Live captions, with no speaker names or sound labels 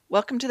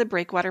Welcome to the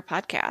Breakwater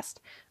Podcast.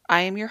 I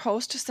am your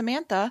host,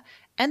 Samantha,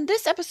 and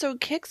this episode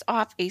kicks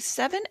off a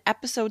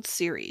 7-episode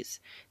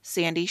series.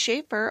 Sandy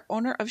Shaffer,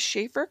 owner of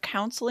Shaffer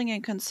Counseling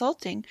and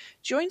Consulting,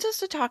 joins us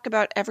to talk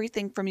about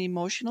everything from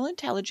emotional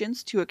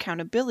intelligence to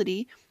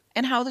accountability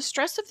and how the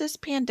stress of this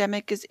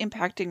pandemic is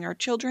impacting our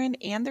children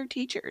and their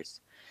teachers.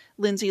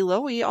 Lindsay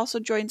Lowy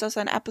also joins us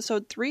on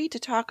episode 3 to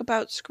talk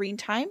about screen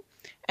time,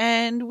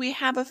 and we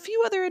have a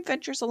few other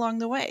adventures along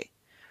the way.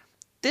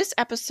 This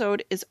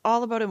episode is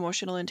all about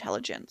emotional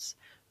intelligence,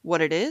 what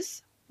it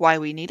is, why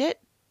we need it,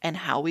 and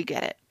how we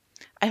get it.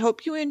 I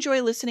hope you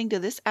enjoy listening to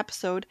this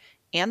episode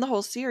and the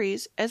whole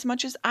series as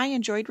much as I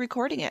enjoyed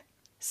recording it.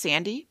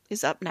 Sandy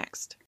is up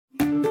next.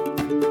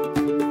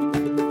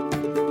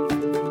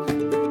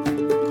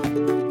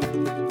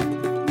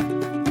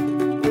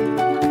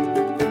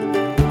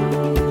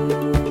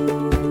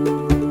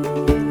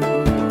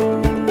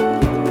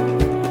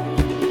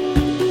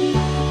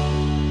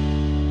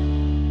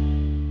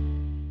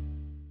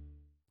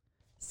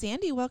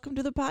 Sandy, welcome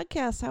to the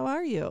podcast. How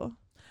are you?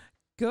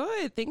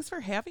 Good. Thanks for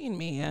having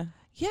me.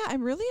 Yeah,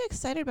 I'm really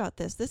excited about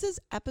this. This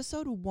is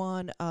episode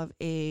 1 of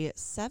a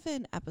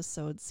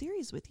 7-episode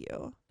series with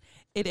you.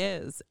 It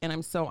is. And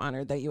I'm so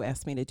honored that you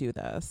asked me to do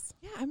this.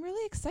 Yeah, I'm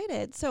really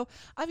excited. So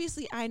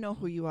obviously I know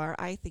who you are.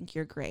 I think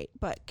you're great.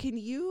 But can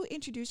you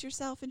introduce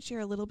yourself and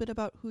share a little bit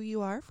about who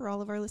you are for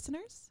all of our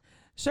listeners?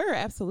 Sure,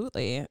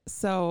 absolutely.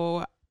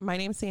 So my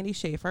name's Sandy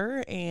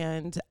Shaffer,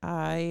 and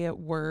I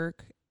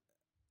work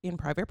in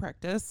private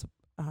practice.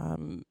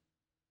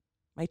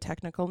 My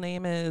technical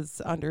name is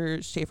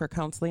under Shaffer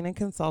Counseling and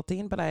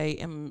Consulting, but I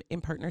am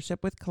in partnership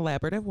with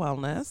Collaborative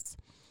Wellness.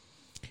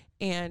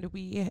 And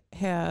we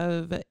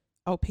have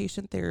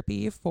outpatient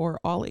therapy for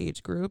all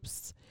age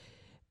groups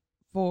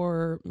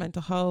for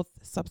mental health,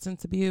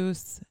 substance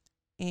abuse,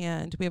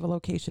 and we have a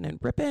location in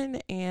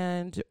Ripon.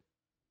 And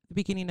the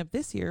beginning of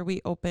this year,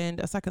 we opened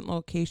a second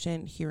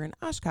location here in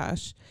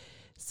Oshkosh.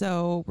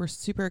 So we're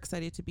super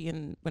excited to be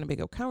in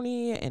Winnebago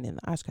County and in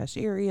the Oshkosh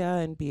area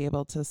and be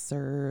able to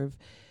serve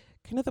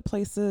kind of the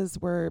places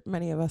where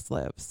many of us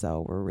live.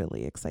 So we're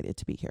really excited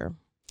to be here.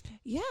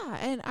 Yeah,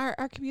 and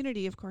our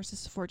community, of course,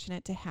 is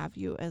fortunate to have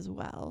you as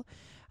well.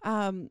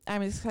 I'm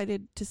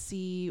excited to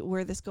see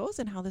where this goes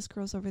and how this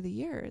grows over the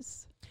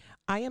years.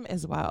 I am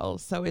as well.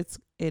 So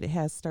it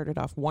has started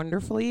off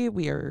wonderfully.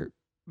 We are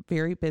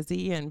very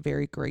busy and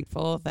very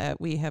grateful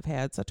that we have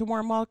had such a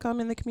warm welcome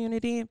in the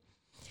community.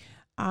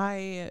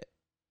 A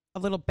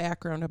little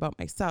background about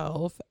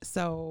myself.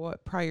 So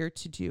prior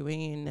to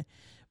doing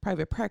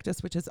private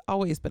practice, which has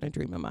always been a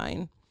dream of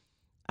mine,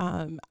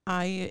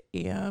 I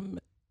am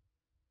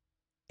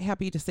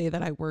happy to say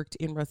that I worked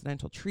in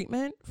residential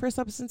treatment for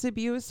substance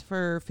abuse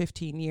for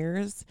 15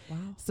 years. Wow.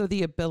 So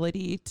the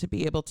ability to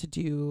be able to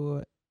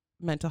do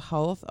mental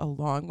health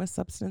along with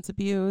substance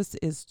abuse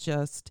is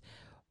just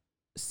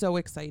so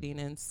exciting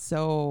and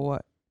so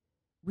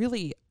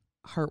really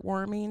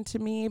heartwarming to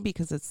me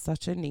because it's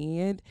such a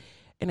need.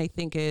 And I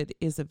think it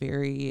is a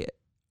very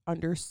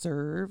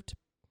underserved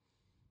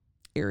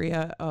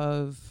area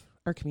of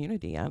our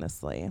community,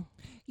 honestly.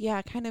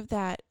 Yeah, kind of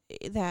that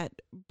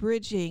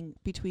bridging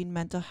between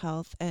mental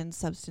health and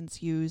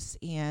substance use,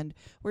 and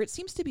where it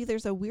seems to be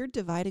there's a weird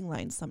dividing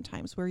line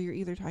sometimes where you're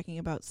either talking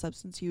about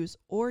substance use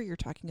or you're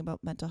talking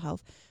about mental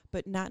health,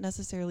 but not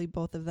necessarily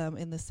both of them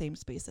in the same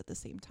space at the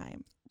same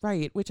time.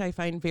 Right, which I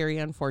find very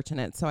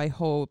unfortunate. So I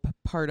hope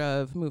part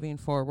of moving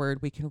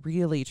forward, we can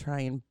really try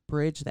and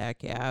bridge that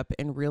gap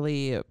and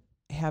really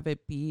have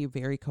it be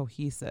very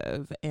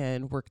cohesive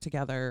and work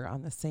together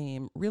on the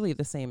same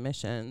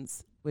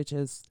missions, which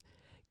is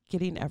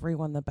getting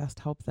everyone the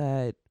best help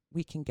that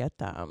we can get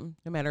them,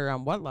 no matter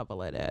on what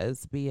level it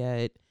is, be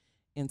it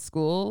in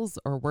schools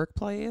or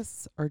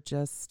workplace or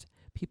just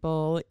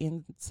people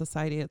in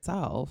society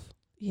itself.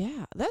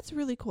 Yeah, that's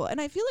really cool. And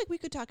I feel like we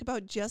could talk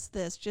about just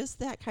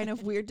that kind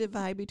of weird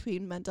divide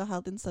between mental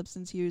health and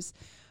substance use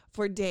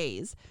for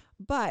days.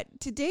 But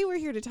today we're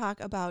here to talk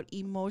about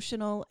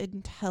emotional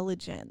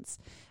intelligence.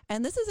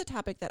 And this is a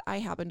topic that I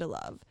happen to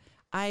love.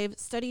 I've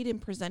studied and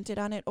presented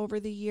on it over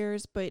the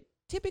years, but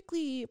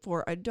typically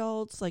for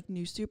adults, like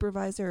new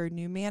supervisor or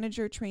new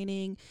manager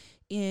training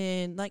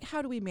in like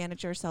how do we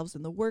manage ourselves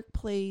in the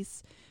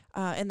workplace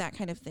and that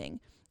kind of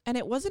thing. And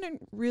it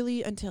wasn't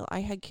really until I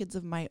had kids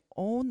of my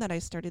own that I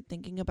started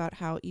thinking about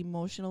how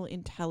emotional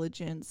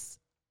intelligence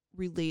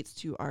relates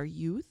to our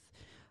youth.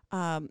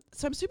 So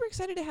I'm super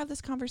excited to have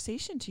this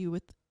conversation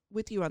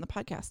with you on the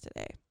podcast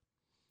today.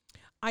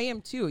 I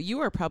am too. You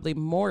are probably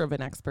more of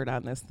an expert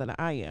on this than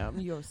I am.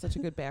 You have such a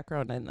good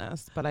background in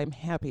this, but I'm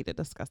happy to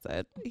discuss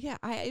it. Yeah,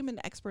 I am an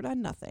expert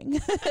on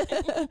nothing,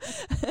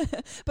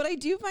 but I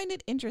do find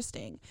it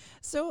interesting.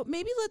 So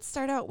maybe let's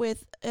start out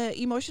with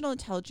emotional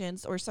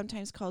intelligence, or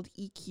sometimes called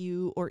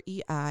EQ or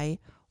EI.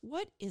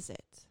 What is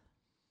it?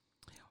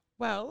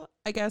 Well,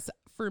 I guess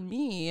for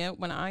me,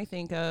 when I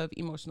think of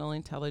emotional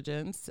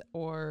intelligence,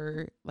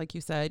 or like you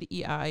said,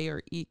 EI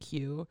or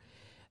EQ,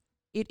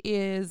 it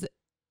is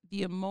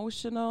the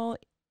emotional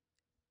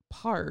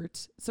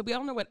part. So we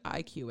all know what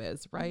IQ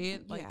is,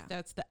 right? Like Yeah.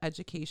 that's the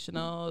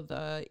educational,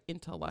 the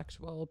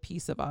intellectual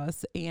piece of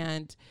us,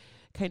 and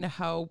kind of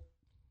how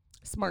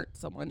smart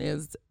someone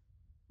is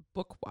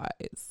book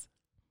wise.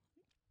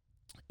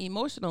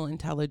 Emotional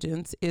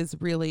intelligence is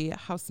really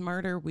how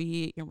smart are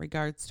we in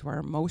regards to our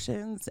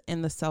emotions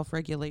and the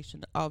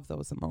self-regulation of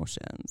those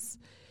emotions.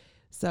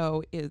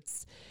 So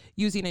it's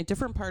using a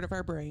different part of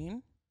our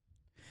brain,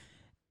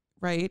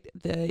 right?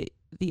 The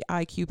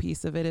IQ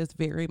piece of it is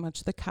very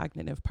much the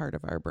cognitive part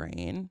of our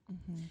brain.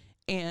 Mm-hmm.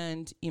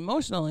 And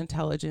emotional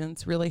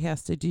intelligence really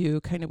has to do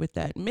kind of with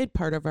that mid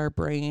part of our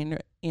brain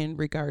in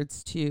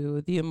regards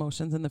to the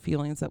emotions and the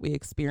feelings that we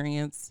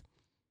experience,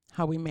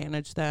 how we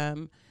manage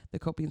them, the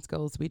coping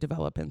skills we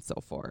develop, and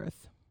so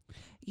forth.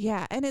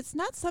 Yeah, and it's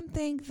not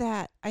something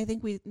that I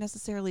think we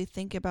necessarily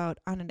think about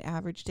on an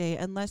average day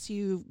unless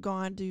you've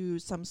gone to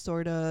some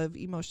sort of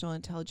emotional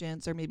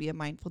intelligence or maybe a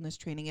mindfulness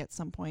training at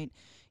some point.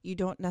 You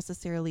don't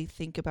necessarily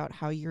think about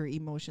how your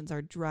emotions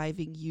are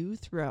driving you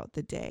throughout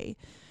the day.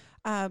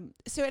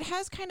 So it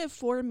has kind of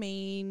four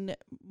main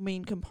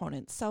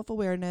components: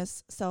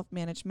 self-awareness,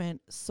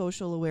 self-management,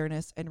 social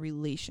awareness, and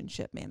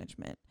relationship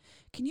management.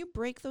 Can you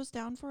break those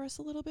down for us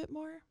a little bit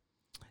more?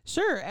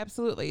 Sure,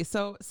 absolutely.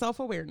 So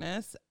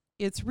self-awareness,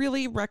 it's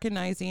really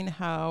recognizing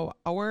how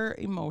our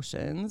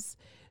emotions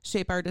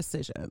shape our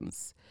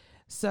decisions.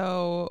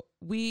 So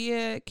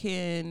we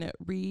can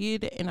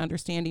read and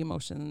understand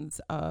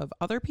emotions of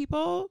other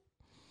people,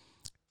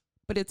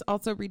 but it's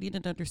also reading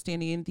and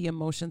understanding the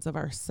emotions of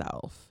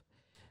ourselves.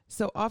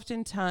 So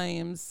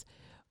oftentimes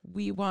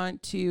we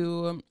want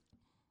to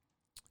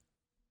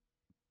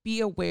be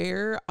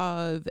aware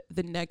of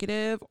the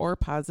negative or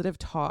positive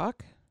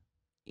talk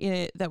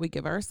that we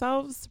give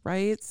ourselves,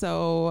 right?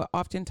 So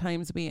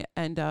oftentimes we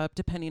end up,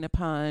 depending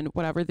upon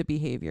whatever the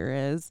behavior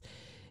is,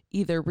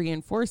 either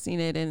reinforcing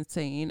it and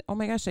saying, oh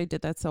my gosh, I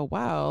did that so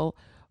well,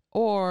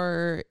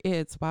 or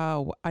it's,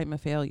 wow, I'm a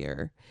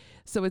failure.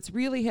 So it's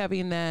really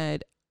having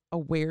that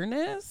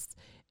awareness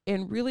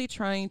and really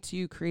trying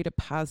to create a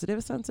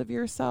positive sense of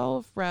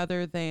yourself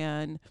rather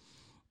than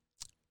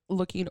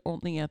looking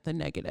only at the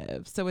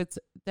negative. So it's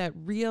that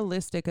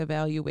realistic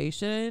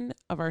evaluation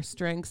of our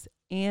strengths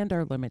and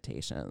our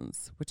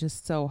limitations, which is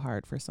so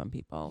hard for some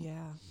people.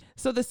 Yeah.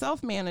 So the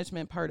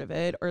self-management part of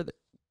it, or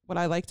what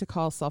I like to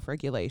call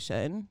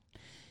self-regulation,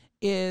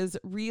 is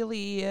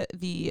really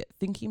the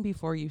thinking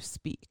before you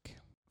speak.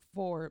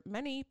 For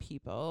many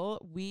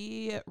people,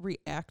 we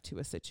react to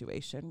a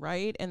situation,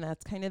 right? And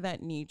that's kind of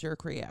that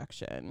knee-jerk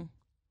reaction.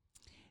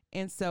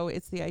 And so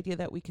it's the idea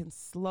that we can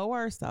slow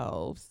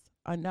ourselves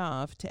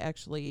enough to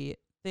actually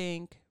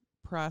think,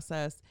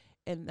 process,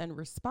 and then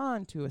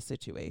respond to a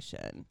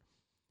situation.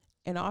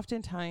 And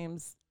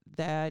oftentimes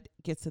that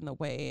gets in the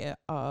way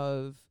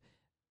of,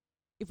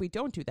 if we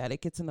don't do that,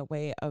 it gets in the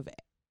way of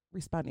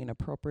responding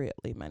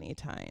appropriately many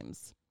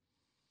times.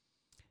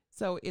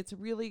 So it's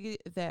really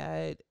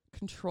that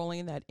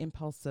controlling that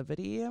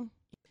impulsivity.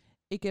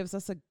 It gives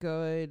us a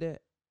good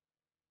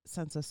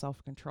sense of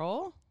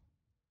self-control,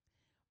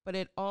 but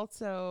it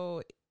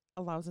also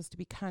allows us to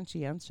be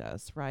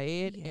conscientious,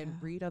 right? Yeah.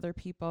 And read other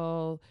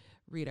people,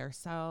 read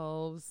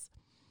ourselves.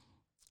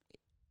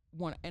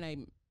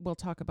 We'll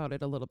talk about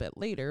it a little bit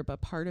later, but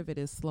part of it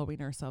is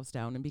slowing ourselves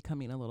down and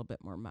becoming a little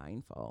bit more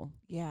mindful.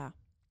 Yeah.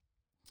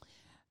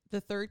 The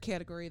third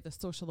category, the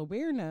social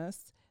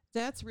awareness,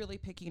 that's really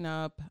picking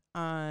up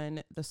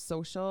on the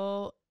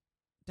social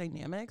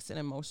dynamics and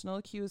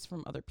emotional cues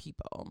from other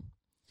people.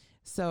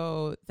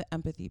 So the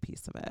empathy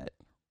piece of it,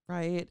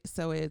 right?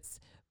 So it's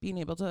being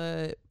able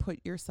to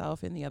put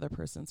yourself in the other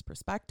person's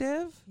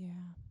perspective. Yeah.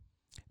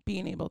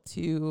 Being able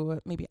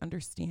to maybe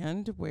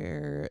understand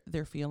where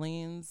their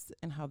feelings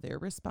and how they're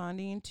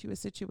responding to a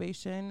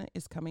situation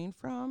is coming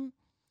from.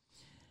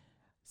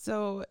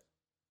 So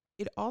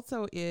it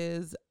also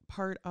is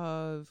part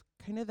of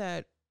kind of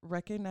that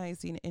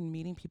recognizing and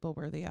meeting people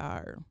where they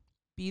are.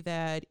 Be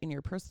that in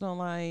your personal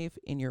life,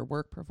 in your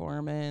work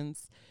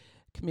performance,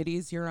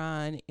 committees you're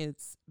on.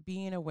 It's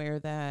being aware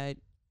that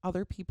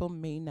other people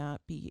may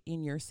not be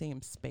in your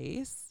same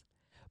space,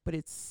 but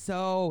it's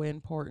so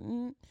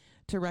important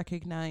to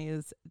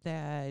recognize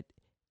that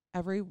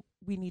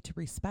we need to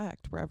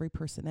respect where every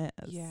person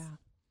is. Yeah.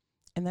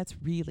 And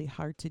that's really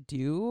hard to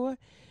do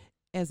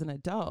as an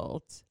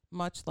adult,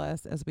 much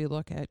less as we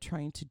look at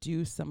trying to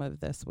do some of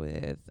this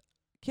with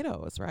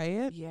kiddos,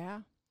 right?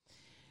 Yeah.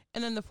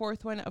 And then the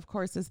fourth one, of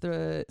course, is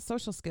the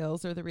social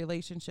skills or the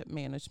relationship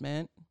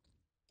management.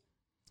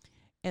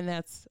 And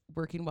that's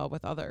working well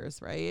with others,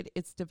 right?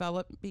 It's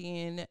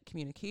developing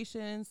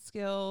communication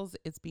skills.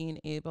 It's being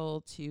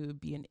able to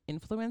be an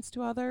influence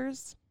to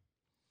others,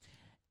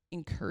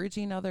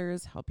 encouraging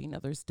others, helping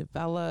others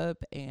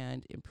develop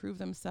and improve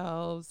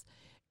themselves,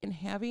 and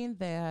having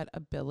that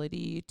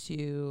ability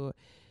to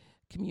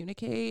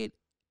communicate,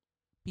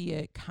 be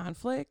it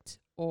conflict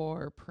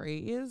or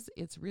praise.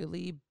 It's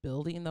really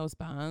building those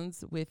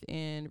bonds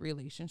within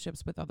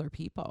relationships with other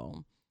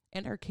people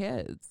and our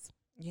kids.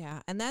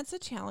 Yeah. And that's a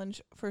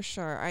challenge for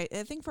sure. I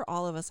think for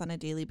all of us on a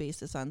daily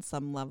basis on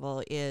some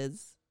level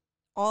is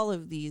all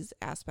of these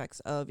aspects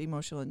of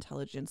emotional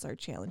intelligence are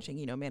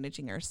challenging,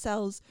 managing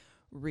ourselves,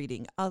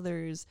 reading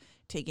others,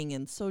 taking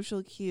in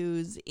social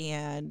cues,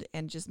 and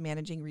just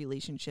managing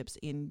relationships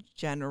in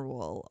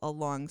general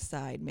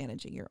alongside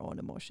managing your own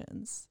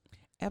emotions.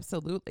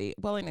 Absolutely.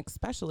 Well, and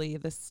especially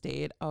the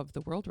state of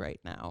the world right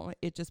now,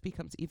 it just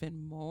becomes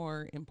even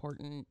more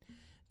important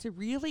to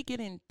really get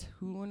in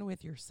tune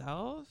with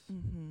yourself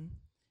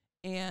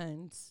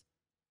and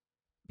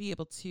be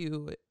able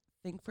to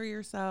think for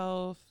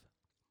yourself,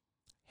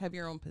 have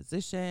your own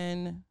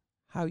position,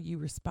 how you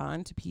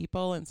respond to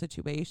people and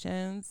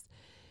situations.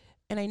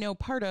 And I know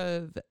part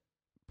of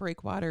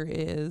Breakwater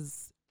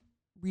is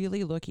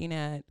really looking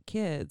at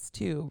kids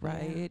too,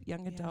 right?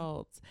 Young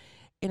adults.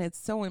 And it's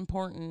so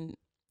important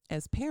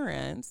as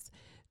parents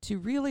to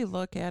really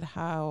look at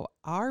how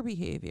our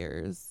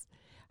behaviors,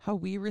 how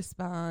we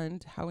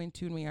respond, how in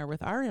tune we are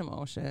with our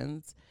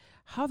emotions,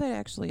 how that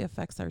actually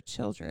affects our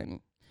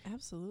children.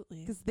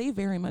 Absolutely. Because they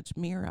very much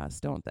mirror us,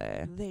 don't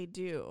they? They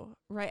do.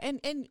 Right.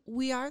 And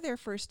we are their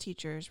first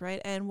teachers,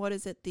 right? And what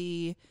is it?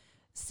 The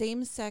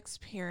same-sex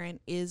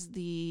parent is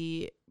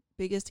the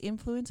biggest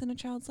influence in a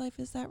child's life.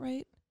 Is that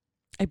right?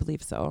 I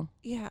believe so.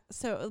 Yeah.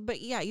 So,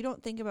 but yeah, you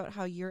don't think about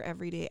how your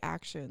everyday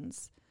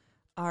actions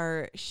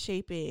are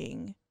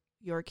shaping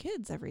your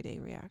kids' everyday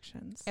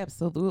reactions.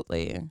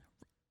 Absolutely.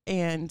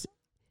 And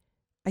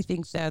I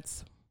think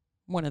that's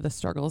one of the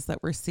struggles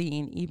that we're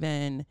seeing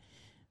even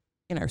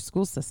in our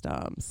school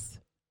systems,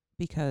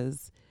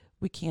 because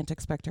we can't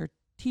expect our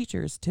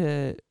teachers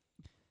to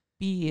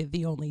be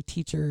the only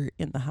teacher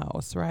in the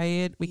house,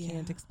 right? We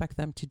can't expect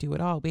them to do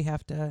it all. We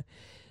have to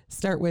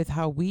start with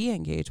how we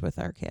engage with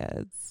our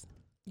kids.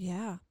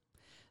 Yeah.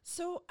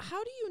 So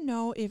how do you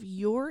know if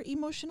you're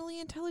emotionally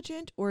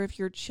intelligent or if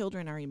your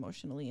children are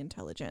emotionally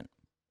intelligent?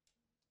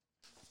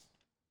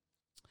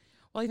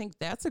 Well, I think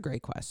that's a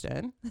great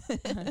question.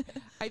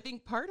 I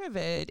think part of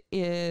it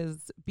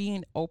is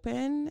being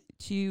open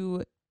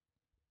to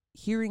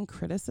hearing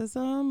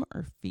criticism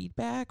or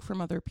feedback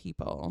from other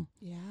people.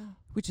 Yeah.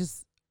 Which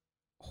is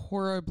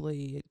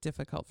horribly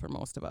difficult for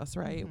most of us,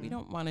 right? We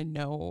don't want to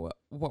know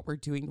what we're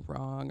doing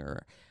wrong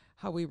or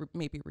how we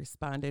maybe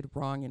responded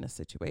wrong in a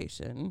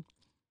situation.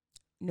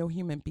 No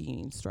human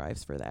being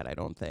strives for that, I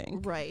don't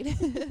think. Right.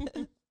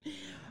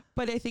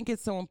 But I think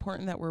it's so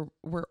important that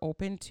we're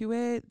open to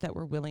it, that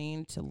we're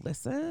willing to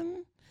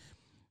listen,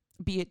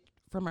 be it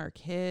from our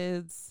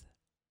kids,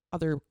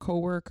 other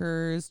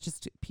coworkers,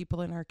 just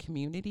people in our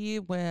community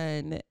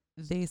when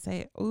they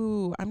say,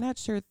 "Ooh, I'm not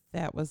sure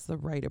that was the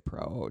right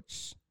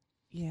approach."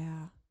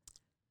 Yeah.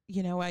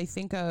 I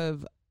think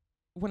of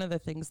one of the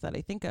things that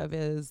I think of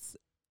is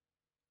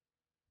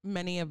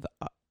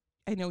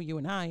I know you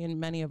and I and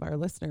many of our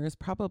listeners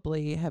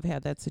probably have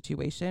had that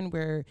situation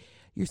where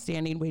you're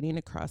standing waiting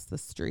across the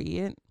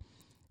street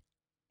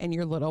and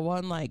your little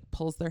one like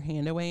pulls their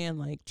hand away and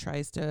like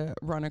tries to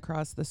run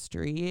across the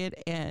street.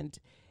 And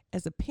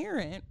as a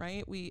parent,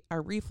 right,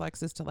 our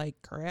reflex is to like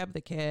grab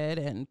the kid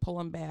and pull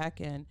him back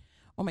and,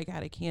 oh my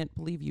God, I can't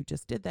believe you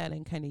just did that,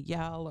 and kind of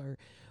yell or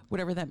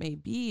whatever that may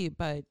be.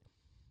 But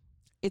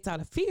it's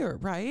out of fear,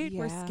 right? Yeah.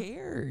 We're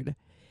scared.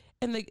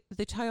 And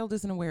the child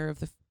isn't aware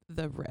of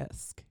the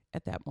risk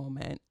at that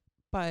moment.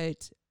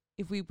 But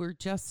if we were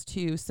just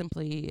to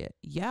simply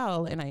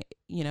yell and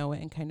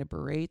and kind of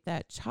berate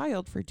that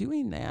child for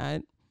doing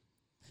that,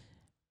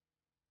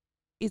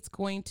 it's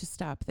going to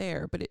stop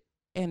there. But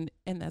and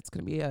that's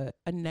going to be a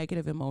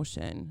negative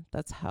emotion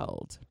that's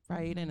held,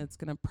 right? And it's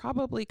going to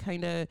probably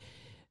kind of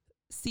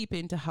seep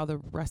into how the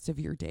rest of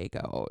your day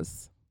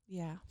goes.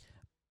 Yeah.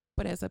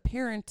 But as a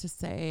parent, to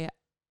say,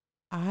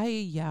 I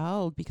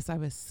yelled because I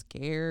was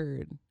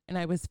scared and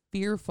I was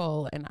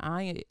fearful, and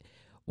I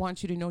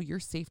want you to know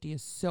your safety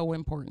is so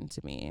important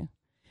to me.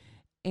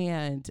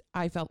 And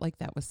I felt like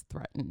that was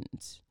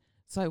threatened.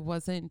 So I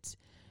wasn't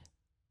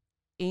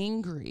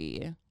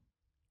angry.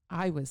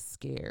 I was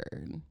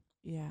scared.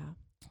 Yeah.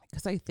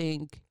 Because I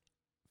think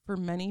for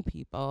many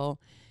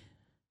people,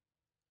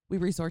 we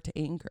resort to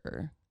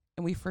anger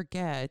and we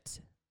forget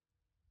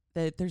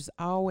that there's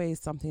always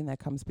something that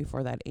comes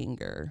before that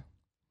anger.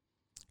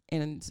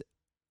 And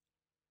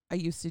I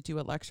used to do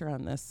a lecture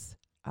on this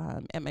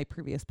at my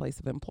previous place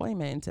of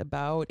employment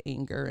about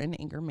anger and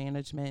anger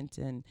management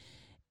and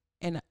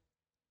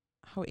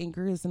how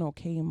anger is an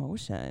okay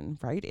emotion,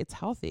 right? It's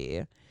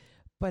healthy,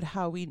 but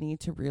how we need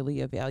to really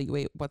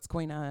evaluate what's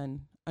going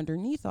on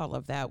underneath all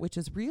of that, which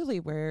is really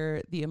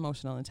where the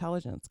emotional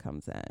intelligence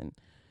comes in,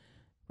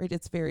 right?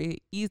 It's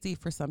very easy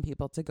for some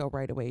people to go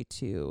right away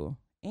to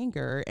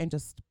anger and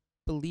just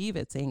believe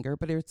it's anger,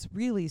 but it's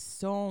really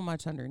so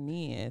much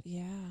underneath.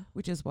 Yeah.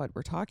 Which is what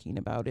we're talking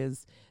about,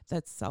 is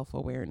that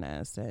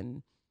self-awareness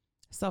and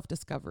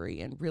self-discovery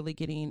and really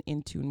getting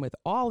in tune with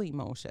all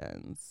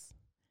emotions,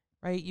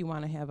 right? You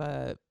want to have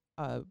a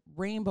a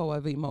rainbow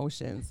of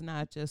emotions,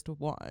 not just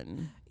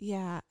one.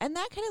 Yeah. And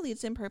that kind of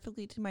leads in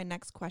perfectly to my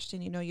next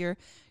question.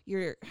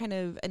 Your kind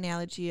of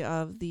analogy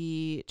of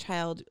the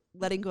child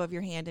letting go of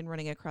your hand and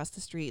running across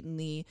the street, and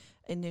the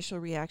initial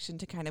reaction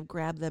to kind of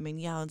grab them and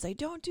yell and say,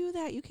 don't do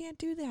that. You can't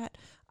do that.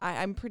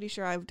 I'm pretty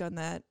sure I've done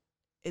that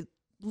at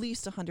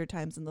least 100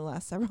 times in the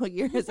last several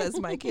years as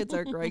my kids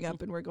are growing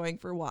up and we're going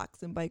for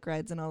walks and bike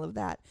rides and all of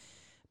that.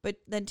 But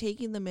then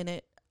taking the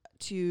minute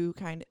to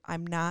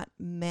I'm not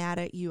mad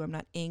at you. I'm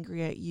not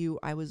angry at you.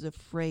 I was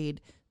afraid.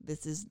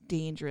 This is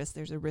dangerous.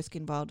 There's a risk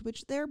involved,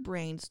 which their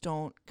brains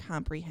don't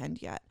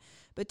comprehend yet.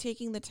 But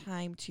taking the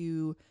time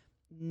to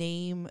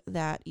name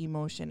that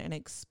emotion and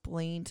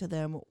explain to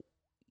them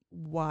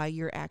why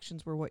your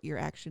actions were what your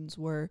actions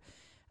were,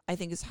 I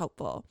think is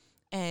helpful.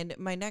 And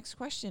my next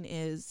question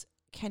is,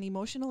 can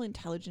emotional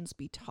intelligence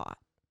be taught?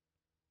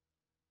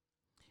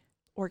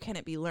 Or can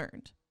it be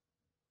learned?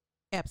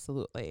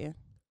 Absolutely.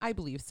 I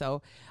believe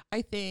so.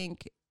 I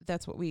think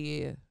that's what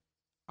we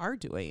are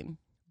doing,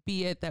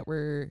 be it that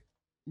we're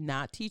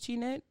not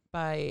teaching it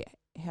by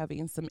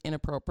having some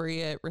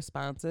inappropriate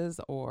responses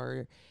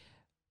or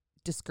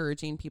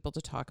discouraging people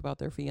to talk about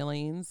their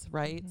feelings,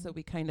 right? Mm-hmm. So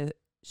we kind of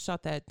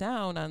shut that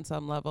down on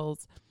some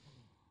levels.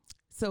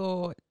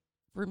 So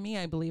for me,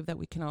 I believe that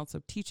we can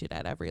also teach it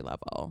at every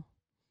level.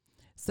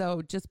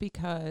 So just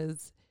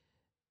because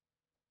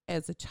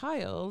as a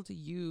child,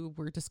 you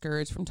were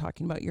discouraged from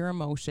talking about your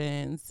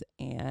emotions,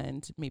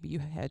 and maybe you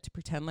had to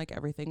pretend like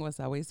everything was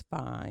always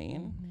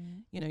fine. Mm-hmm.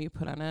 You know, you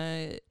put on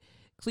a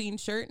clean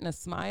shirt and a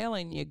smile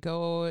and you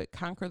go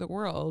conquer the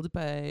world,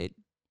 but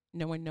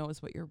no one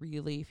knows what you're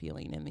really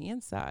feeling in the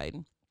inside.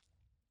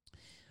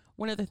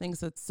 One of the things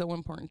that's so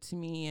important to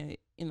me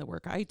in the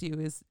work I do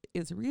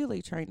is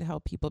really trying to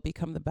help people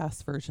become the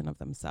best version of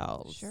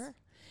themselves. Sure.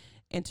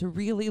 And to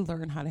really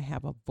learn how to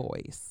have a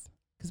voice.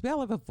 Because we all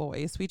have a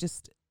voice. We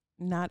just,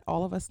 not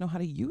all of us know how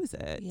to use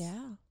it.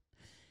 Yeah.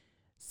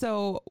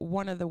 So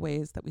one of the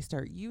ways that we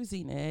start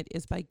using it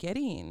is by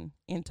getting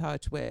in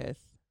touch with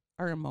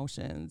our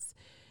emotions.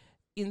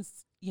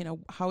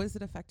 How is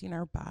it affecting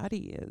our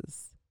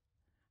bodies?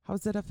 How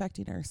is it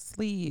affecting our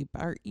sleep,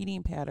 our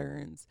eating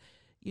patterns,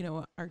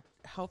 our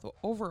health,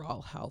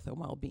 overall health and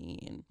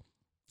well-being?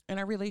 And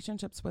our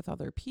relationships with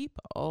other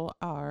people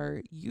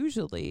are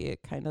usually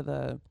kind of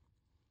the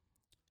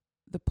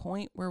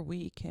point where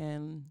we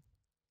can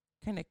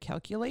kind of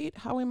calculate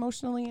how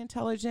emotionally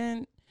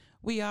intelligent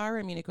we are.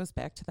 I mean, it goes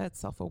back to that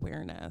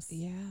self-awareness.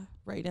 Yeah.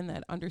 Right. And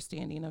that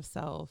understanding of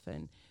self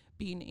and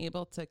being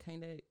able to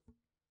kind of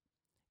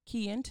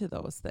key into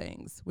those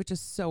things, which is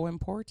so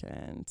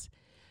important.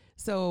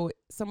 So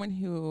someone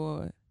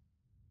who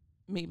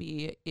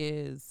maybe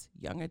is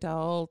young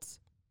adult,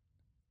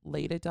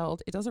 late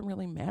adult, it doesn't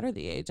really matter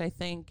the age. I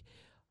think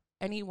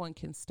anyone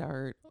can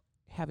start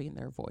having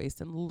their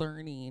voice and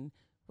learning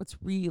what's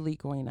really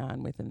going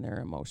on within their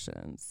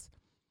emotions,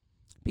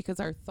 because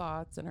our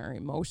thoughts and our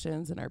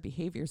emotions and our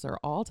behaviors are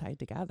all tied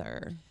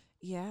together.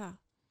 Yeah.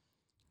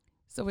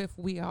 So if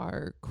we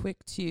are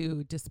quick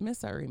to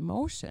dismiss our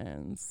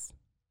emotions,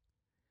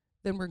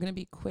 then we're going to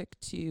be quick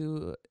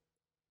to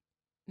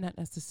not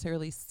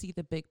necessarily see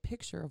the big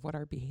picture of what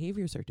our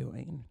behaviors are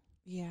doing.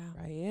 Yeah.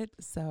 Right?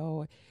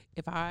 So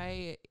if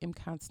I am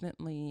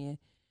constantly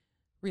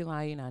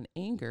relying on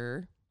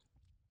anger,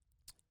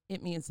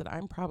 it means that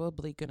I'm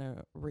probably going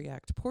to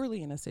react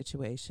poorly in a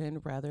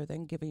situation rather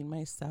than giving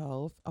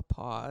myself a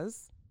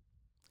pause,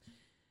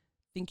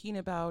 thinking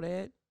about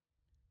it,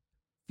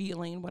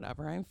 feeling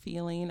whatever I'm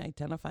feeling,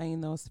 identifying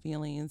those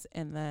feelings,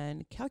 and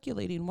then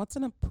calculating what's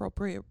an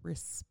appropriate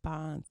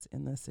response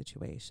in this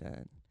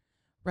situation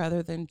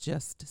rather than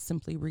just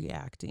simply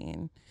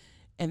reacting.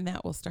 And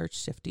that will start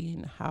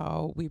shifting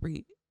how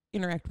we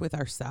interact with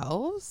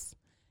ourselves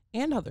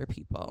and other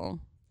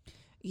people.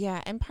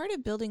 Yeah, and part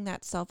of building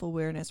that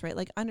self-awareness, right,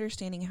 like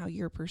understanding how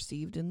you're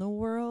perceived in the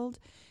world,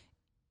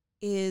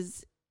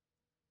 is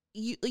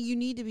you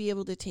need to be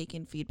able to take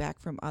in feedback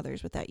from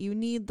others with that. You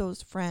need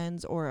those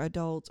friends or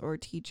adults or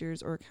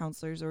teachers or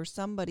counselors or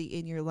somebody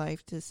in your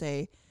life to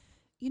say,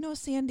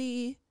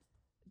 Sandy,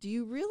 do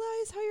you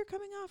realize how you're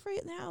coming off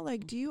right now?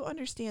 Like, do you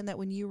understand that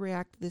when you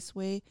react this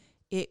way,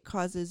 it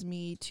causes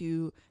me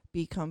to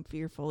become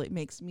fearful? It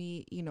makes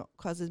me,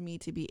 causes me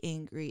to be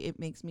angry. It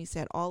makes me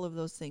sad. All of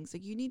those things.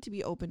 Like, you need to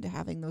be open to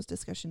having those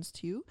discussions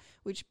too,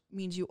 which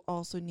means you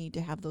also need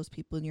to have those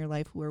people in your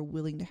life who are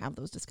willing to have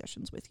those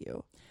discussions with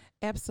you.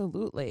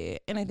 Absolutely.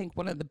 And I think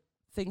one of the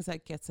things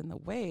that gets in the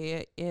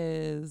way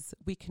is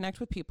we connect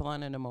with people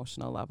on an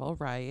emotional level,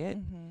 right?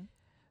 Mm-hmm.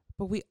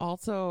 But we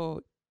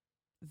also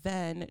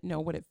then know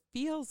what it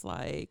feels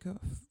like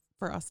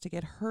for us to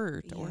get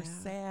hurt or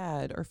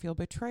sad or feel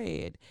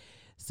betrayed.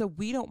 So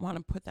we don't want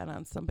to put that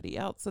on somebody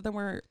else. So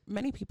then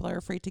many people are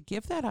afraid to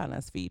give that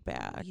honest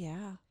feedback.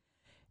 Yeah.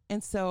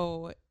 And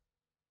so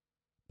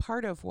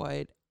part of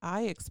what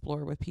I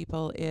explore with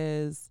people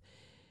is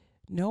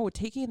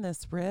taking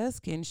this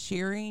risk and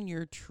sharing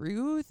your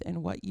truth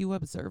and what you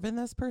observe in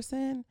this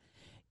person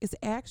is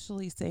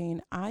actually saying,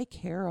 I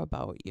care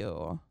about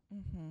you.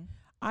 Mm-hmm.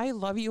 I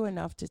love you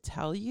enough to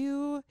tell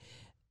you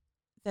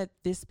that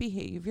this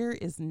behavior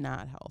is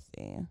not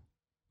healthy,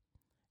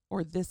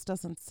 or this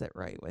doesn't sit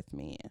right with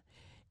me.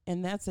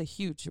 And that's a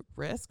huge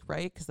risk,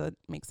 right? Because that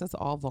makes us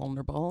all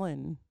vulnerable,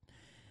 and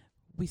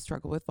we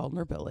struggle with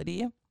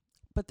vulnerability.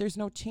 But there's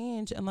no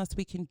change unless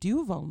we can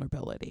do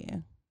vulnerability.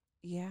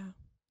 Yeah.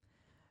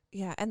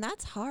 Yeah. And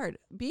that's hard.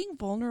 Being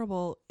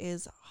vulnerable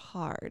is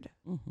hard.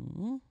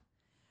 Mm-hmm.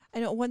 I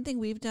know one thing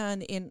we've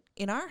done in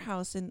our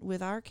house and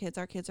with our kids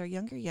are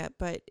younger yet,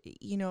 but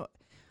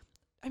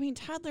I mean,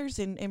 toddlers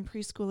and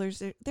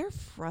preschoolers, they're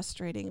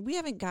frustrating. We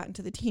haven't gotten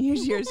to the teenage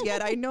years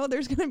yet. I know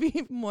there's going to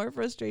be more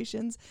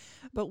frustrations,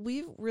 but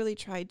we've really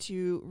tried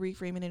to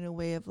reframe it in a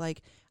way of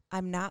like,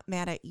 I'm not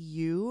mad at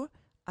you.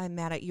 I'm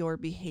mad at your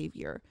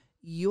behavior.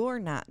 You're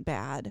not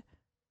bad.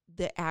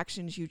 The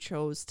actions you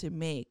chose to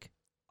make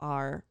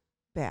are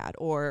bad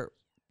or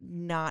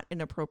not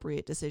an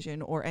appropriate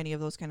decision or any of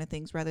those kind of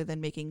things. Rather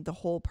than making the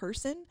whole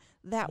person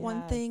that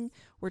one thing,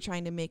 we're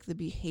trying to make the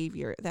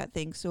behavior that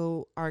thing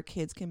so our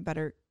kids can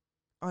better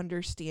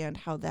understand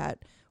how that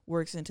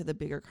works into the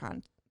bigger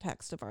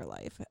context of our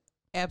life.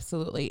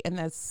 Absolutely. And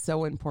that's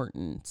so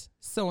important.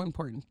 So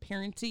important.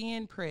 Parenting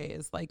and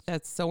praise. Like,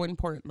 that's so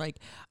important. Like,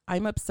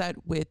 I'm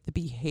upset with the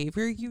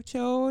behavior you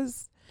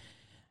chose.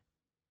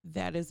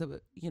 That is a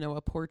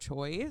poor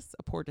choice,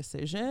 a poor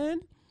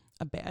decision,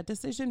 a bad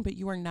decision, but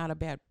you are not a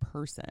bad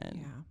person.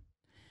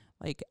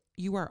 Yeah. Like,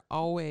 you are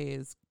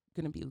always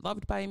going to be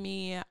loved by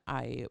me.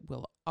 I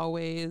will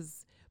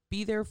always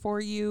be there for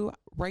you.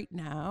 Right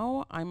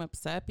now, I'm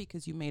upset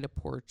because you made a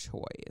poor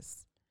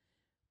choice,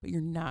 but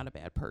you're not a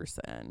bad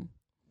person.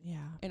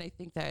 Yeah. And I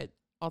think that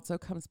also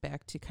comes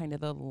back to kind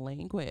of the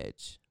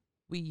language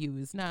we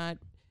use, not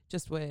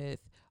just with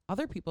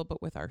other people,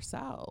 but with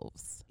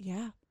ourselves.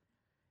 Yeah.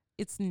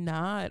 It's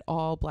not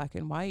all black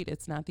and white.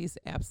 It's not these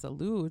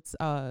absolutes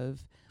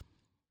of,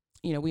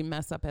 we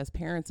mess up as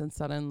parents, and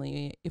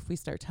suddenly if we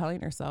start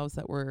telling ourselves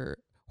that we're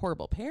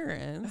horrible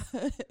parents.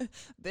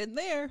 Been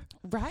there.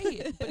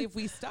 Right. But if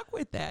you stuck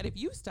with that,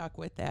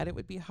 it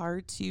would be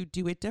hard to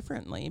do it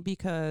differently,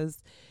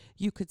 because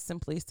you could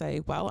simply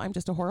say, well, I'm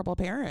just a horrible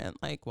parent.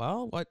 Like,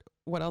 well,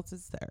 what else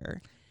is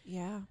there?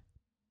 Yeah.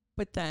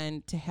 But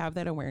then to have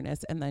that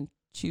awareness and then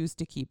choose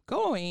to keep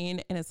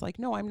going. And it's like,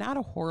 no, I'm not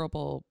a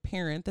horrible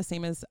parent. The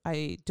same as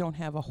I don't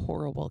have a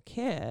horrible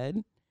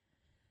kid.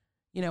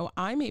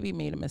 I maybe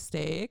made a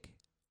mistake,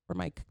 or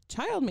my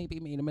child maybe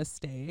made a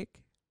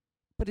mistake,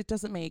 but it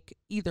doesn't make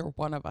either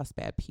one of us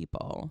bad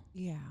people.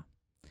 Yeah.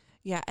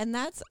 Yeah. And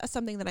that's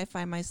something that I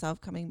find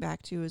myself coming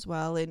back to as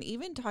well. And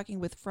even talking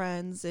with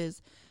friends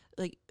is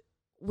like,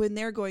 when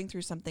they're going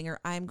through something or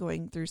I'm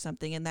going through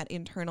something, and that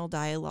internal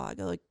dialogue,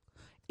 like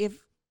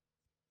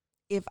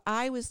if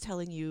I was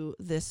telling you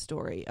this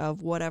story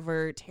of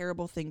whatever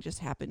terrible thing just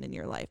happened in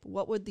your life,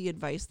 what would the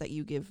advice that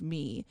you give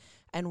me,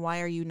 and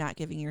why are you not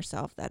giving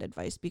yourself that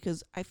advice?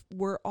 Because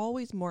we're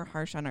always more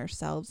harsh on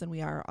ourselves than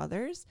we are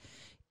others.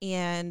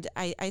 And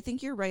I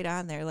think you're right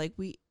on there. Like,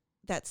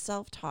 that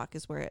self-talk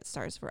is where it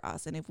starts for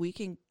us. And if we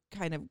can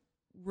kind of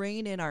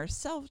rein in our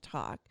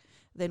self-talk,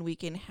 then we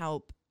can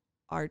help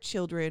our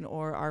children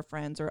or our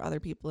friends or other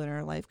people in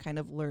our life kind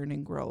of learn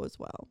and grow as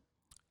well.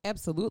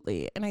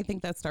 Absolutely. And I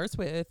think that starts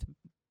with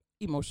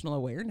emotional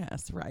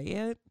awareness,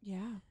 right?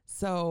 Yeah.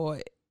 So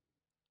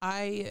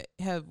I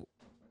have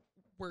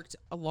worked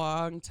a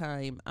long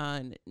time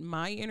on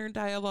my inner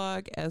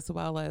dialogue as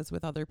well as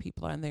with other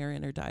people on their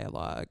inner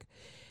dialogue.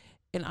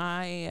 And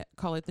I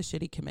call it the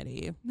shitty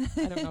committee.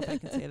 I don't know if I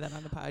can say that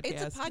on the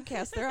podcast. It's a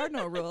podcast. There are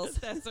no rules.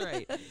 That's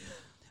right.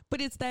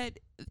 But it's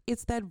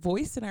that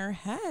voice in our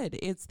head.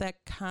 It's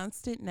that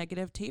constant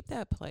negative tape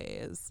that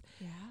plays.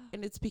 Yeah.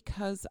 And it's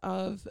because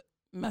of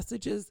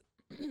messages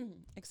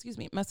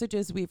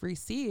we've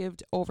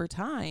received over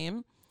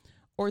time,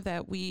 or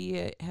that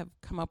we have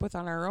come up with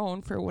on our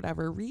own for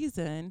whatever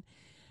reason,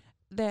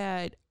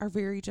 that are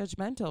very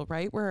judgmental,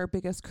 right? We're our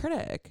biggest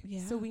critic.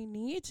 Yeah. So we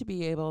need to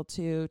be able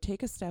to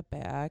take a step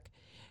back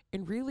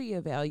and really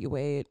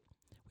evaluate,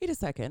 wait a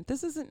second,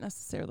 this isn't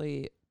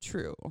necessarily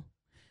true.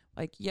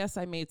 Like, yes,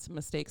 I made some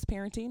mistakes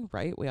parenting,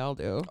 right? We all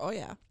do. Oh,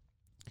 yeah.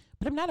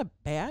 But I'm not a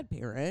bad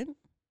parent.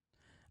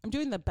 I'm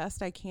doing the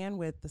best I can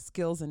with the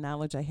skills and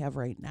knowledge I have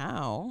right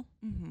now.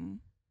 Mm-hmm.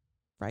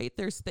 Right?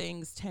 There's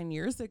things 10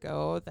 years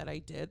ago that I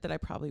did that I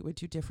probably would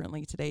do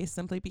differently today,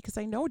 simply because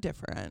I know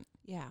different.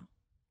 Yeah.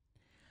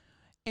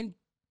 And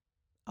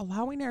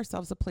allowing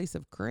ourselves a place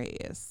of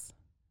grace.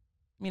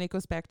 I mean, it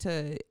goes back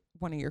to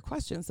one of your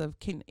questions of,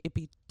 can it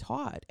be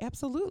taught?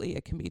 Absolutely,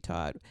 it can be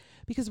taught,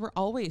 because we're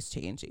always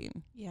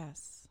changing.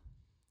 Yes.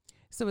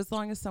 So as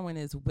long as someone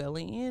is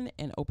willing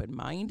and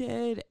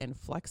open-minded and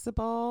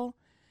flexible,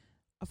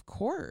 of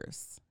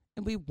course.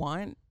 And we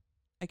want,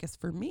 I guess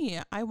for me,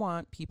 I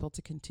want people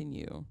to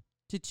continue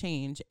to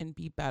change and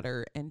be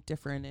better and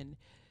different and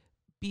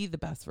be the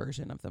best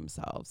version of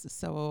themselves.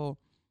 So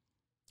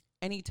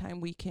anytime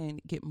we can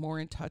get more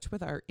in touch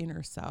with our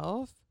inner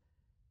self,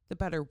 the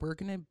better we're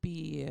going to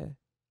be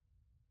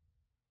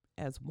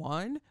as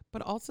one,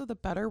 but also the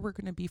better we're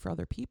going to be for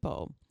other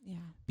people,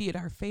 be it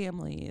our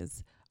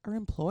families, our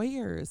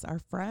employers, our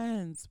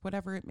friends,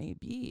 whatever it may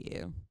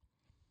be.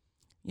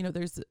 You know,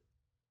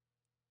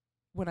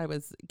 when I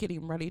was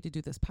getting ready to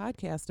do this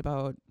podcast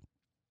about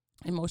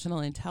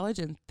emotional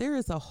intelligence, there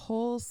is a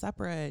whole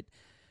separate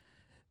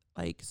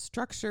like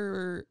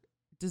structure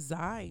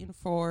design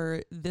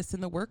for this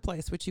in the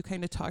workplace, which you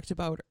kind of talked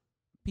about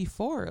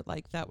before.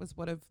 Like that was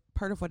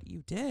part of what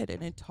you did.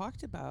 And it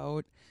talked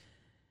about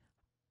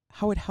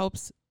how it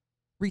helps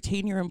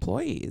retain your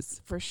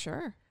employees. For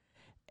sure.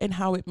 And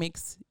how it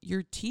makes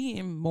your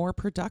team more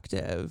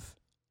productive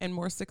and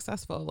more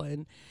successful,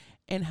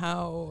 and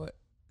how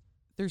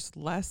there's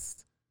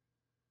less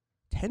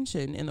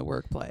tension in the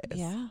workplace.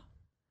 Yeah.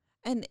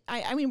 And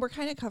I mean, we're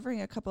kind of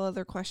covering a couple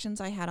other questions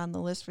I had on the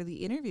list for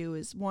the interview.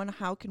 Is one,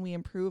 how can we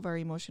improve our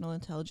emotional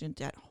intelligence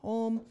at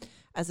home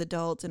as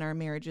adults, in our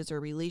marriages or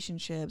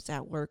relationships,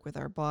 at work with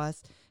our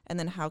boss? And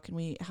then how can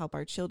we help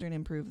our children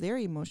improve their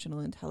emotional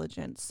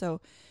intelligence?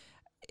 So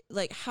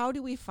like, how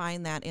do we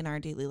find that in our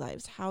daily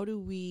lives? How do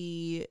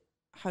we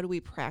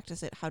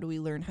practice it? How do we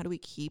learn? How do we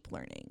keep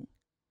learning?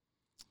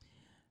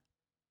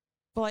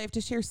 Well, I have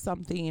to share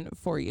something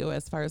for you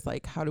as far as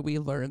like, how do we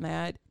learn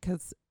that?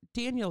 Because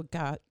Daniel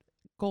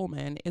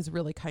Goleman is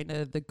really kind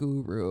of the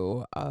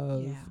guru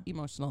of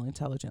emotional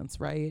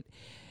intelligence, right?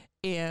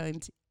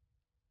 And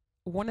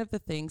one of the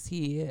things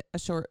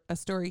a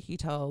story he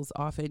tells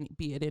often,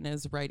 be it in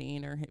his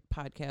writing or his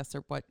podcasts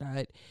or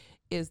whatnot,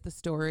 is the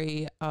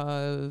story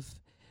of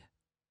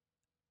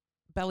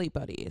belly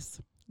buddies.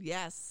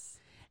 Yes.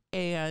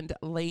 And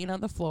laying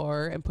on the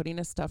floor and putting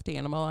a stuffed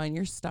animal on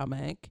your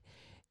stomach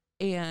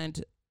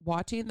and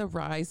watching the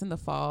rise and the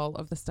fall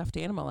of the stuffed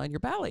animal on your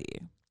belly.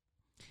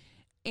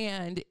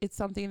 And it's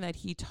something that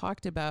he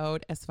talked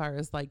about as far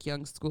as like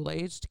young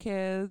school-aged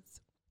kids.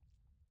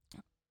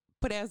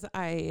 But as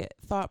I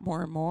thought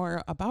more and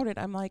more about it,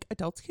 I'm like,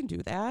 adults can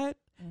do that,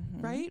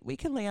 right? We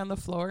can lay on the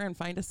floor and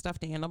find a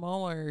stuffed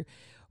animal or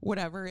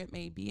whatever it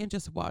may be and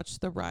just watch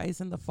the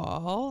rise and the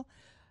fall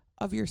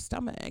of your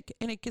stomach.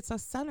 And it gets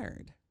us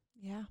centered.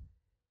 Yeah.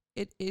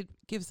 It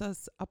gives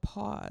us a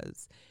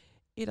pause.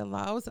 It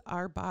allows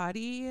our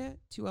body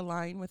to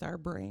align with our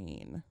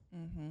brain.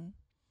 Mm-hmm.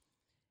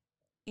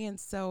 And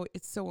so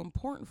it's so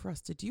important for us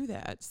to do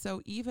that.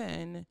 So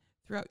even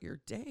throughout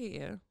your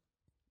day,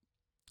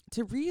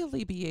 to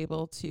really be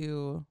able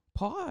to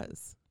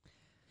pause.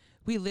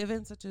 We live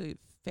in such a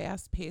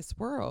fast-paced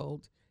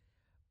world,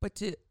 but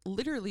to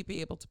literally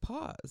be able to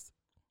pause,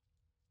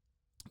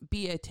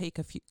 be it take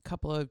a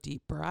couple of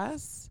deep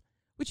breaths,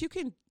 which you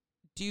can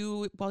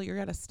do while you're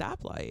at a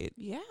stoplight.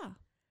 Yeah.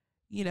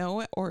 You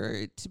know,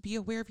 or to be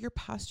aware of your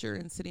posture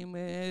and sitting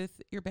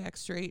with your back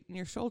straight and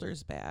your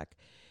shoulders back.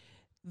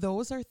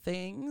 Those are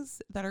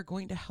things that are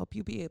going to help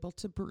you be able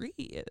to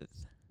breathe.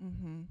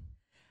 Mm-hmm.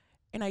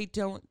 And I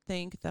don't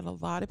think that a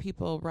lot of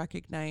people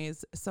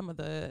recognize some of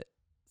the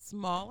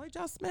small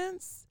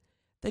adjustments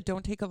that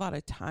don't take a lot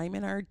of time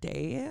in our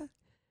day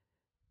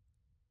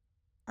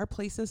are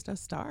places to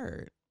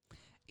start.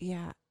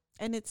 Yeah.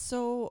 And it's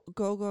so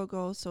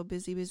go, so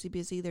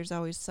busy. There's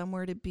always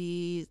somewhere to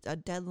be, a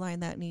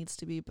deadline that needs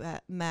to be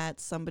met,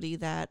 somebody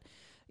that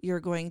you're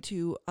going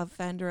to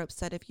offend or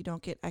upset if you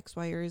don't get X,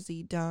 Y, or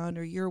Z done,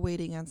 or you're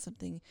waiting on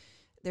something.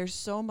 There's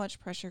so much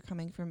pressure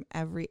coming from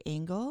every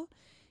angle.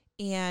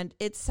 And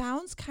it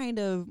sounds kind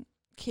of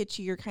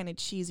kitschy or kind of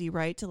cheesy,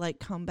 right? To like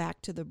come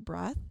back to the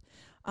breath.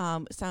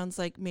 Sounds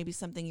like maybe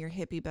something your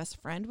hippie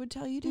best friend would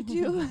tell you to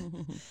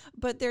do.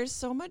 But there's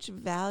so much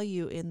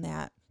value in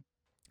that.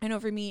 I know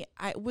for me,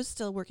 I was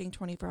still working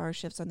 24-hour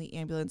shifts on the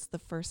ambulance the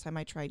first time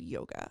I tried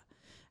yoga.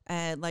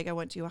 And like I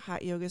went to a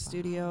hot yoga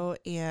studio,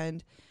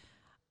 and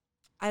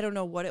I don't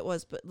know what it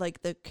was, but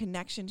like the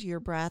connection to your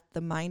breath, the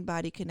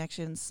mind-body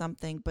connection,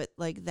 something, but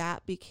like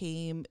that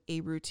became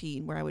a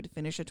routine where I would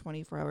finish a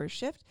 24-hour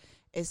shift,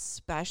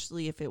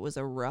 especially if it was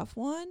a rough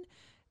one.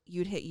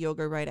 You'd hit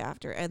yoga right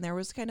after. And there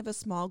was kind of a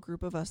small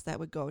group of us that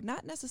would go,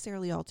 not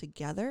necessarily all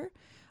together,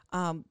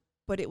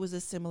 but it was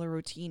a similar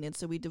routine. And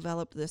so we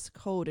developed this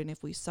code. And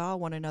if we saw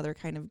one another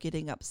kind of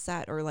getting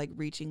upset or like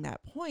reaching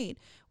that point,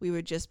 we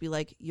would just be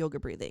like, yoga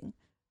breathing.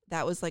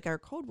 That was like our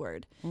code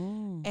word.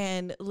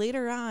 And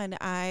later on,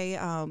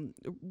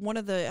 one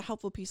of the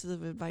helpful pieces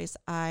of advice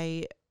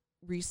I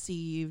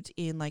received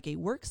in like a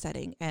work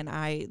setting, and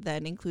I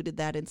then included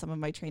that in some of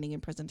my training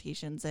and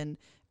presentations and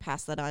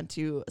passed that on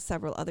to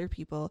several other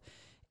people,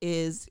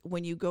 is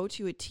when you go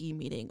to a team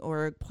meeting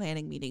or a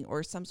planning meeting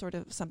or some sort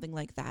of something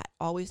like that,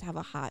 always have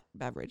a hot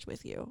beverage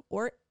with you,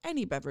 or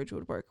any beverage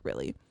would work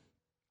really.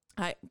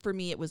 For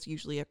me, it was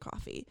usually a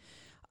coffee.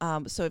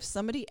 So if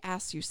somebody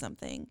asks you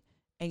something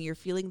and you're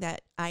feeling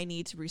that I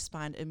need to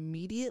respond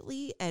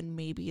immediately, and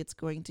maybe it's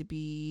going to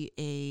be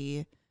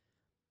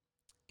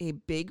a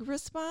big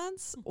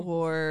response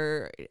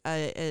or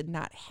a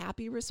not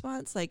happy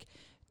response, like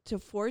to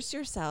force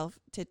yourself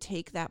to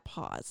take that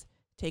pause,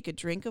 take a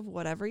drink of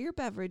whatever your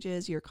beverage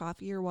is, your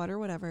coffee or water,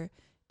 whatever,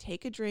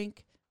 take a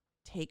drink,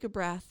 take a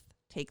breath,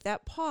 take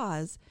that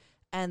pause,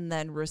 and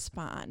then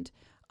respond.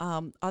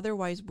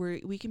 Otherwise,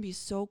 we can be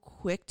so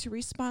quick to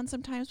respond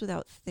sometimes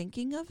without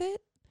thinking of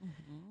it.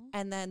 Mm-hmm.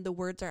 And then the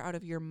words are out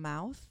of your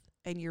mouth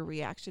and your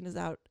reaction is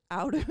out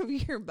of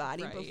your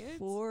body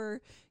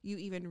before you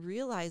even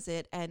realize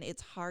it. And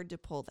it's hard to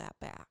pull that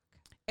back.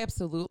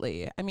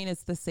 Absolutely. I mean,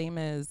 it's the same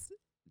as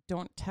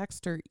don't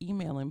text or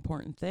email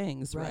important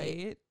things,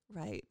 right?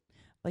 Right.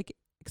 Like,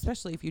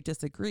 especially if you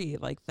disagree,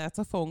 like that's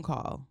a phone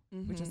call,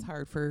 which is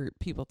hard for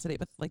people today.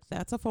 But like,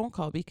 that's a phone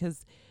call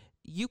because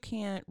you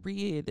can't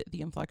read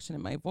the inflection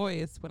in my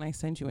voice when I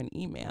send you an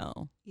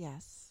email.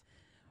 Yes.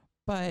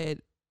 But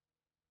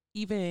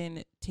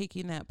even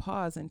taking that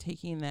pause and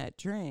taking that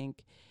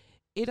drink,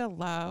 it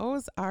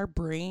allows our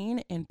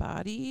brain and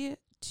body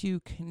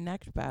to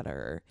connect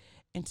better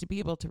and to be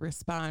able to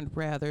respond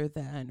rather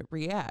than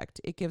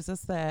react. It gives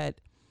us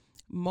that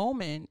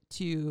moment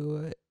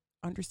to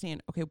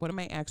understand, okay, what am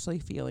I actually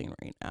feeling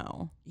right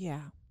now?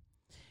 Yeah.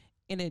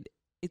 And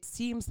it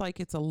seems like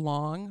it's a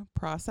long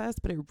process,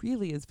 but it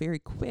really is very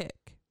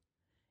quick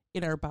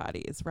in our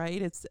bodies,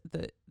 right? It's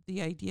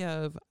the idea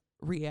of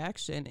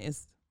reaction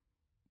is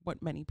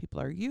what many people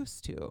are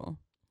used to.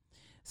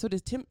 So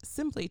to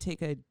simply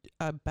take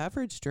a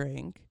beverage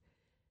drink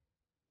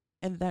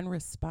and then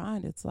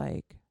respond, it's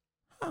like,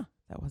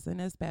 that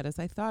wasn't as bad as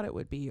I thought it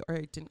would be, or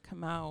it didn't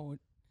come out,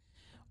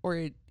 or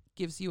it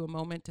gives you a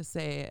moment to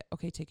say,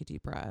 okay, take a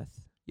deep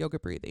breath, yoga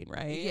breathing,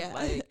 right? Yeah.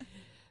 Like,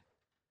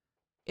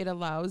 it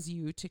allows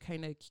you to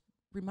kind of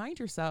remind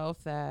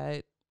yourself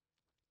that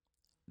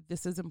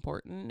this is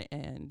important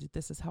and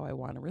this is how I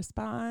want to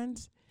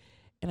respond.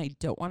 And I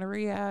don't want to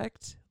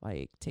react.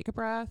 Like, take a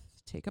breath,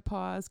 take a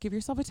pause, give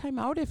yourself a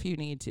timeout if you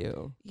need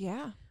to.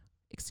 Yeah.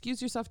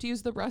 Excuse yourself to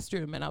use the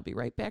restroom and I'll be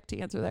right back to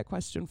answer that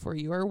question for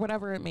you, or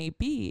whatever it may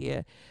be.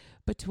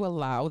 But to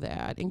allow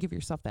that and give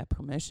yourself that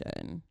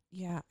permission.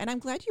 Yeah. And I'm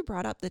glad you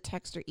brought up the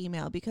text or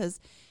email, because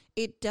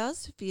it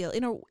does feel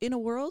in a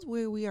world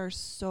where we are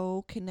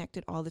so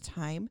connected all the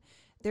time,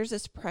 there's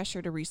this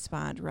pressure to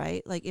respond,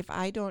 right? Like, if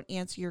I don't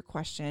answer your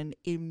question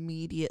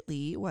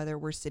immediately, whether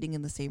we're sitting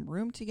in the same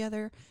room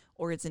together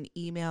or it's an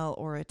email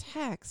or a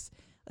text,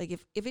 like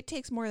if it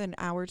takes more than an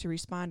hour to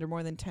respond or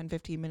more than 10,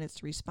 15 minutes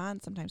to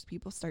respond, sometimes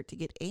people start to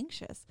get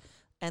anxious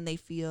and they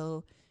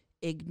feel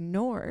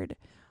ignored.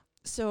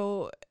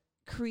 So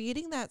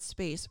creating that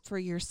space for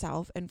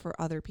yourself and for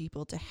other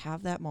people to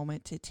have that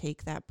moment to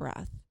take that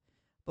breath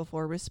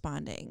before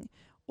responding,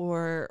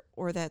 or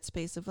that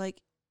space of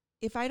like,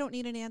 if I don't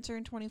need an answer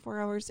in 24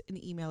 hours,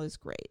 an email is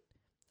great.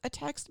 A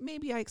text,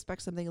 maybe I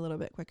expect something a little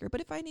bit quicker,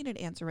 but if I need an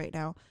answer right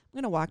now, I'm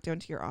going to walk down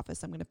to your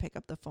office. I'm going to pick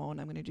up the phone.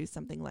 I'm going to do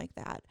something like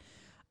that.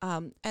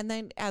 And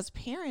then as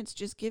parents,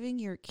 just giving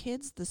your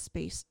kids the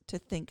space to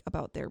think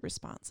about their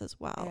response as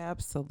well.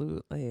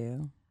 Absolutely.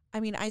 I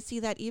mean, I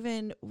see that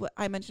even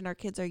I mentioned our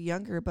kids are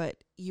younger, but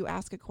you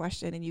ask a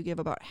question and you give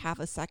about half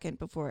a second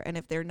before. And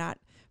if they're not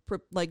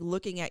like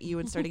looking at you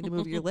and starting to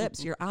move your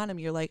lips, you're on them.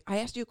 You're like, I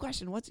asked you a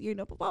question. What's,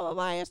 blah, blah,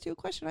 blah. I asked you a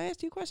question. Why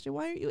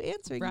aren't you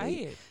answering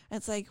me? And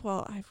it's like,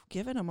 well, I've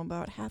given them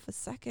about half a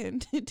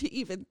second to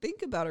even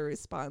think about a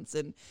response,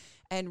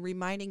 and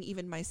reminding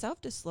even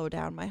myself to slow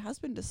down, my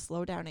husband to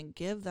slow down and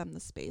give them the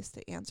space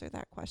to answer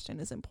that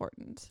question is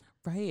important.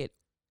 Right.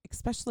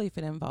 Especially if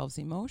it involves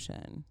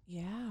emotion.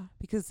 Yeah.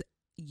 Because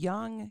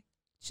young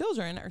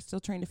children are still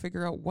trying to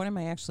figure out, what am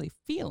I actually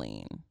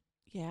feeling?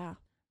 Yeah.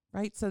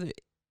 Right. So that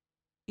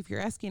if you're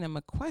asking them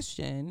a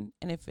question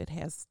and if it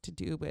has to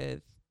do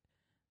with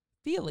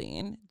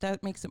feeling,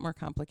 that makes it more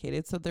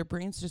complicated. So their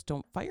brains just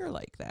don't fire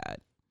like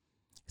that.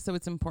 So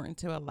it's important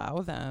to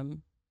allow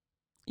them,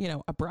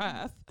 a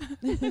breath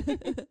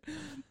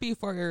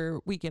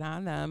before we get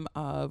on them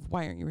of,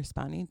 why aren't you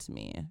responding to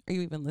me? Are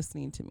you even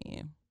listening to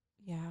me?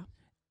 Yeah.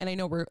 And I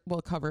know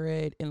we'll cover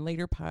it in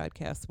later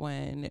podcasts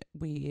when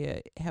we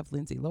have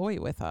Lindsay Lowy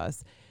with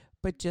us,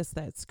 but just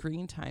that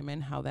screen time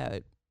and how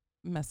that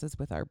messes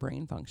with our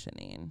brain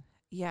functioning.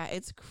 Yeah,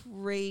 it's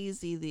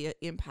crazy the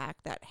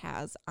impact that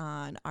has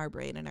on our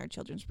brain and our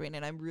children's brain.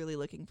 And I'm really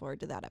looking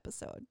forward to that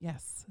episode.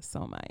 Yes,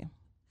 so am I.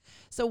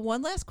 So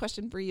one last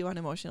question for you on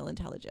emotional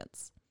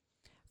intelligence.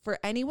 For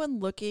anyone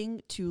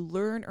looking to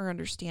learn or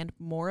understand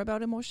more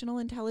about emotional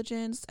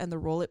intelligence and the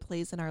role it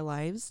plays in our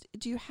lives,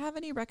 do you have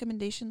any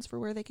recommendations for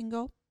where they can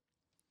go?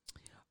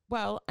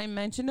 Well, I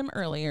mentioned him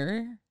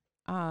earlier,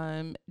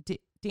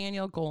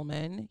 Daniel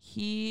Goleman.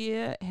 He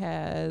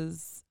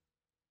has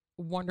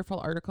wonderful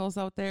articles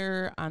out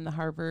there on the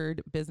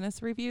Harvard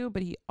Business Review,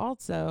 but he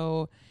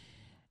also,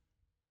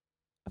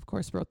 of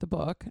course, wrote the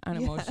book on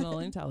emotional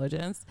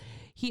intelligence.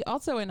 He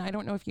also, and I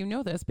don't know if you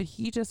know this, but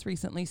he just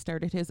recently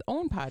started his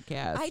own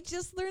podcast. I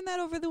just learned that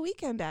over the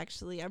weekend,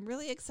 actually. I'm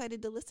really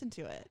excited to listen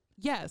to it.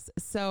 Yes.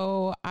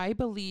 So I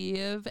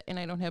believe, and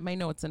I don't have my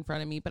notes in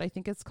front of me, but I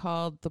think it's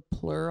called The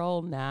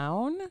Plural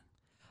Noun.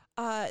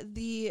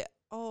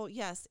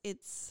 Yes,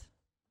 it's...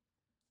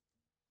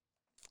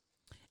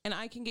 And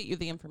I can get you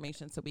the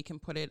information so we can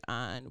put it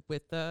on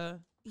with the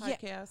podcast.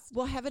 Yeah,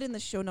 we'll have it in the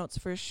show notes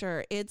for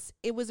sure.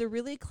 It was a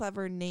really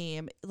clever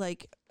name,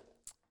 like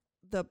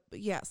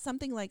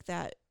something like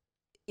that.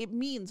 It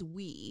means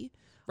we,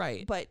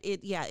 Right. But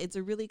it's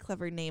a really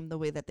clever name the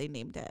way that they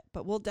named it.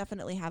 But we'll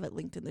definitely have it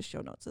linked in the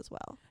show notes as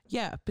well.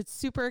 Yeah, but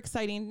super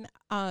exciting.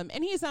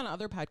 And he's on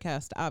other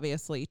podcasts,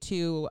 obviously,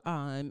 too.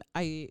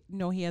 I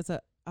know he has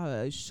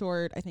a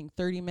short, I think,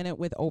 30-minute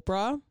with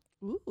Oprah.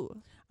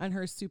 Ooh. On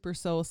her Super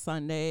Soul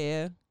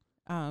Sunday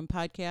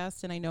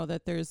podcast. And I know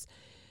that there's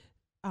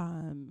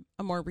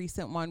a more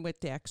recent one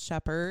with Dax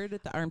Shepard,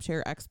 the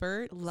armchair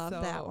expert. Love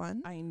that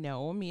one. I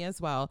know, me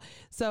as well.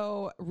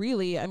 So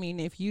really, I mean,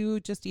 if you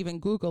just even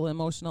Google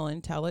emotional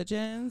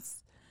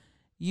intelligence,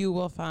 you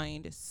will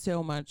find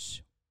so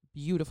much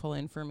beautiful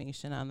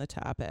information on the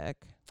topic.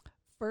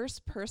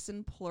 First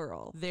person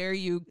plural. There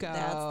you go.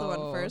 That's the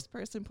one. First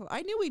person plural.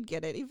 I knew we'd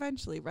get it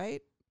eventually,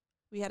 right?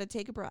 We had to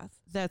take a breath.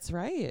 That's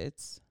right.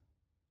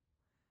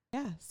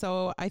 Yeah.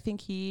 So I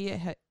think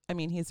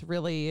he's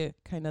really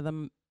kind of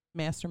the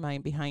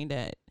mastermind behind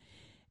it,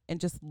 and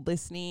just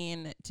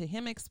listening to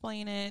him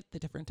explain it, the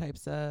different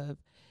types of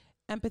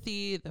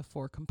empathy, the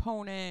 4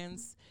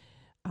 components.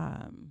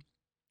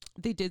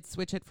 They did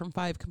switch it from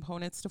 5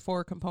 components to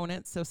 4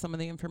 components. So some of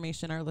the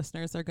information our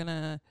listeners are going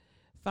to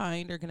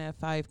find are going to have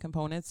 5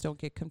 components. Don't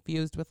get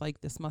confused with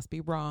like, this must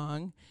be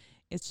wrong.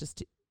 It's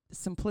just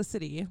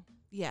simplicity.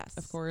 Yes.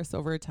 Of course,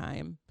 over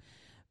time.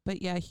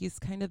 But yeah, he's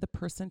kind of the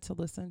person to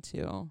listen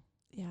to.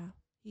 Yeah,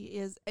 he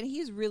is. And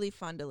he's really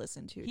fun to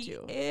listen to,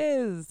 too. He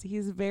is.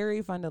 He's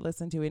very fun to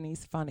listen to, and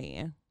he's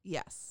funny.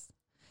 Yes.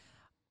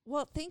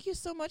 Well, thank you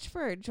so much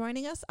for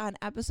joining us on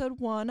episode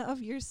 1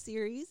 of your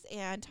series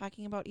and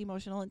talking about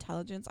emotional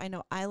intelligence. I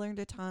know I learned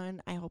a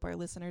ton. I hope our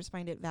listeners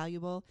find it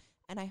valuable,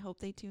 and I hope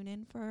they tune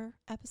in for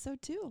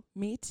episode 2.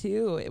 Me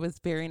too. It was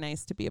very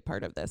nice to be a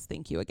part of this.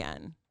 Thank you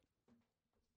again.